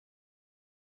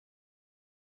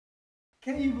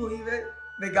Can you believe it?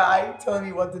 The guy telling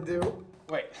me what to do.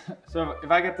 Wait, so if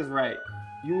I get this right,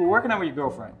 you were working out with your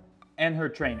girlfriend and her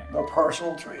trainer. A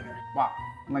personal trainer. Wow.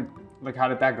 Like how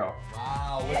did that go?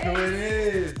 Wow, look who it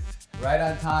is. Right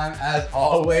on time as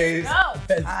always. Go.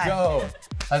 Let's go.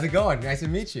 How's it going? Nice to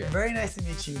meet you. Very nice to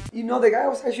meet you. You know, the guy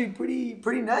was actually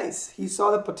pretty nice. He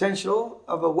saw the potential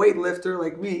of a weightlifter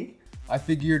like me. I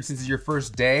figured since it's your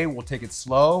first day, we'll take it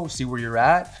slow, see where you're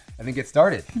at, and then get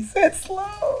started. He said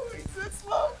slow. He said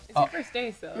slow. It's your first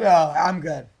day, so. Yeah, I'm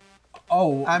good.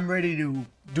 Oh, I'm ready to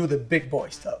do the big boy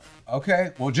stuff.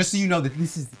 okay. Well, just so you know that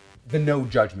this is the no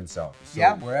judgment zone. So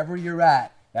Yeah. wherever you're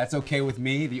at, that's okay with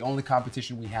me. The only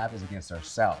competition we have is against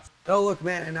ourselves. Oh, look,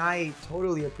 man, and I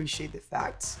totally appreciate the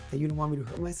fact that you don't want me to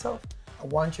hurt myself. I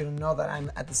want you to know that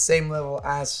I'm at the same level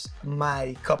as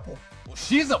my couple. Well,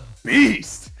 she's a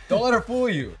beast. Don't let her fool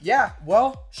you. Yeah,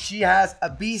 well, she has a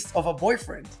beast of a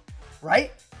boyfriend,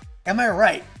 right? Am I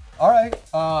right? All right.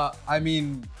 I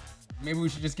mean, maybe we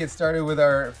should just get started with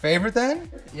our favorite then?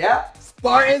 Yeah.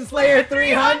 Spartan Slayer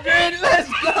 300. Let's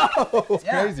go. It's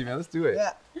Yeah. crazy, man. Let's do it.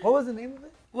 Yeah. What was the name of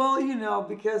it? Well, you know,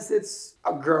 because it's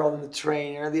a girl in the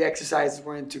trainer, the exercises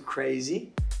weren't too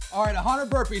crazy. All right, 100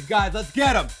 burpees, guys. Let's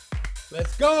get them.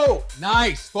 Let's go.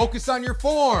 Nice. Focus on your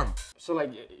form. So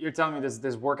like you're telling me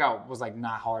this workout was like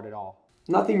not hard at all.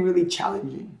 Nothing really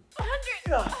challenging.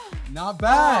 100. Not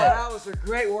bad. That was a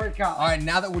great workout. All right,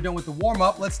 now that we're done with the warm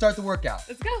up, let's start the workout.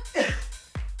 Let's go.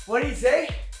 What did he say?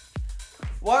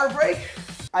 Water break?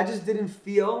 I just didn't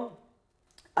feel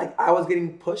like I was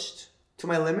getting pushed to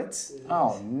my limits.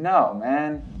 Oh no,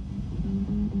 man.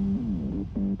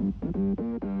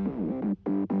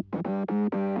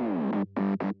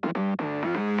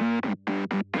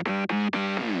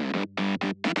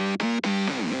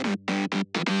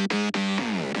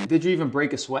 Did you even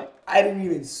break a sweat? I didn't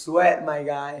even sweat, my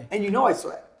guy. And you know I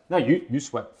sweat. No, you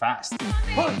sweat fast.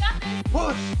 Push,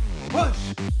 push, push,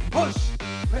 push.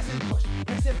 Press and push,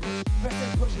 press and push, press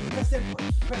and push, press and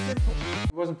push, press and push.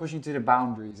 It wasn't pushing to the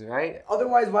boundaries, right?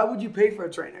 Otherwise, why would you pay for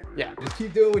a trainer? Yeah. Just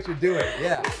keep doing what you're doing.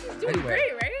 Yeah. Doing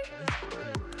great, right?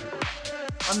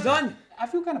 I'm done. I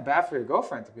feel kind of bad for your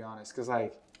girlfriend, to be honest, because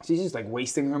like she's just like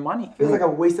wasting her money. Feels like a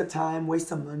waste of time, waste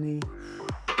of money.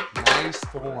 Nice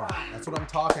form. That's what I'm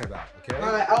talking about, okay?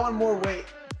 All right, I want more weight.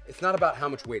 It's not about how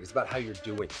much weight, it's about how you're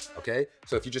doing, okay?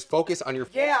 So if you just focus on your...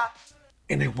 Yeah.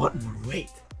 And I want more weight.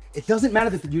 It doesn't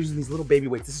matter that you're using these little baby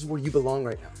weights. This is where you belong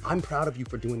right now. I'm proud of you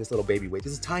for doing this little baby weight.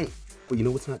 This is tiny. But you know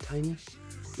what's not tiny?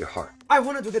 Your heart. I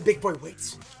want to do the big boy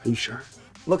weights. Are you sure?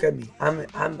 Look at me. I'm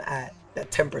at that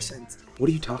 10%. What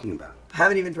are you talking about? I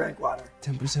haven't even drank water.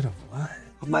 10% of what?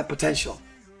 Of my potential.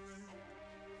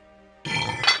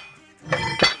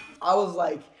 I was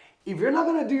like, if you're not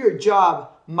gonna do your job,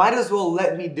 might as well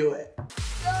let me do it.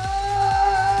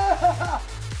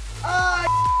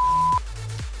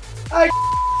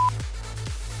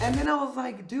 And then I was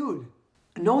like, dude,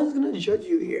 no one's gonna judge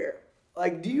you here.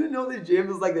 Like, do you know the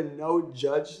gym is like the no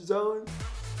judge zone?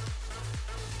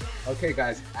 Okay,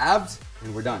 guys, abs,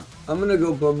 and we're done. I'm gonna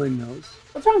go blow my nose.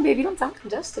 What's wrong, baby? You don't sound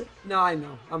congested. No, I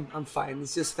know. I'm fine.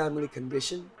 It's just family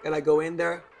condition. And I go in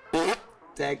there,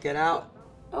 take it out.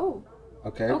 Oh.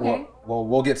 Okay, Okay. Well,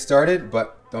 we'll get started,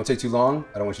 but don't take too long.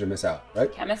 I don't want you to miss out,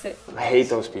 right? Can't miss it. I hate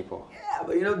those people. Yeah,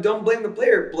 but you know, don't blame the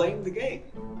player, blame the game.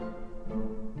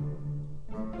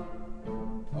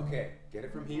 Okay, get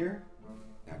it from here.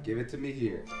 Now give it to me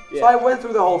here. So I went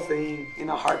through the whole thing in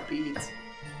a heartbeat.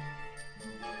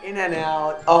 In and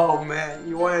out. Oh man,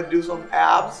 you want to do some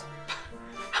abs?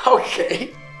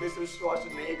 Okay, Mr.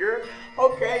 Schwarzenegger.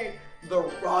 Okay, The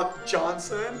Rock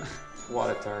Johnson.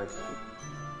 What a turd.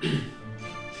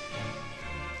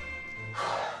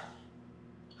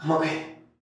 I'm okay.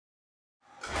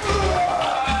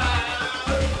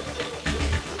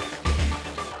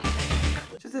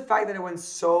 Just the fact that it went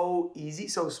so easy,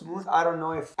 so smooth, I don't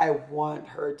know if I want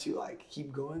her to like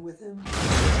keep going with him.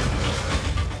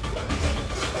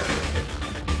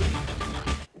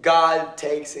 God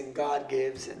takes and God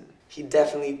gives, and he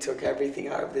definitely took everything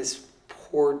out of this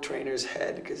poor trainer's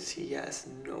head because he has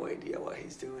no idea what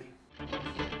he's doing. You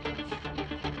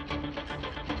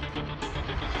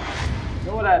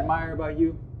know what I admire about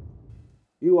you?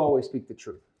 You always speak the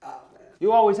truth. Oh man.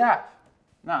 You always have.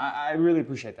 No, I really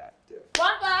appreciate that.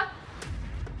 Juanpa,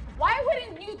 why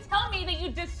wouldn't you tell me that you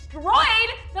destroyed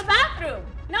the bathroom?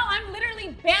 No, I'm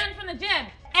literally banned from the gym.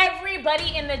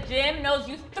 Everybody in the gym knows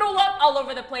you threw up all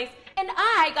over the place, and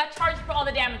I got charged for all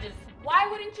the damages. Why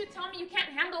wouldn't you tell me you can't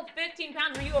handle 15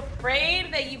 pounds? Were you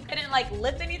afraid that you couldn't like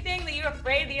lift anything? That you're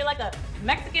afraid that you're like a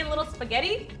Mexican little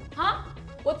spaghetti? Huh?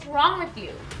 What's wrong with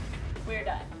you? We're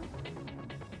done.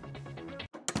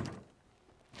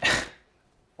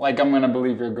 Like I'm gonna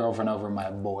believe your girlfriend over my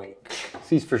boy.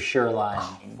 She's for sure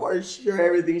lying. For sure,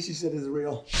 everything she said is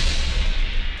real.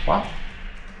 What?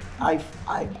 I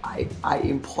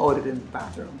imploded in the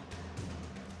bathroom.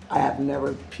 I have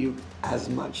never puked as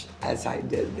much as I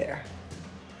did there.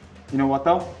 You know what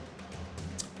though?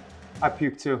 I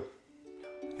puked too.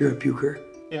 You're a puker?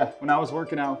 Yeah, when I was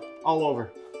working out, all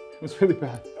over. It was really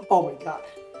bad. Oh my God.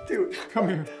 Dude. Come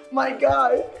here. My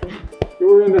God.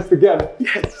 We're in this together.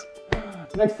 Yes.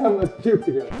 Next time, let's puke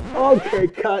together. Okay,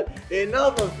 cut.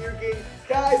 Enough of puking.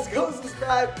 Guys, go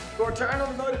subscribe, go turn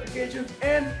on the notifications,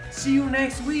 and see you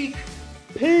next week.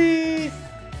 Peace!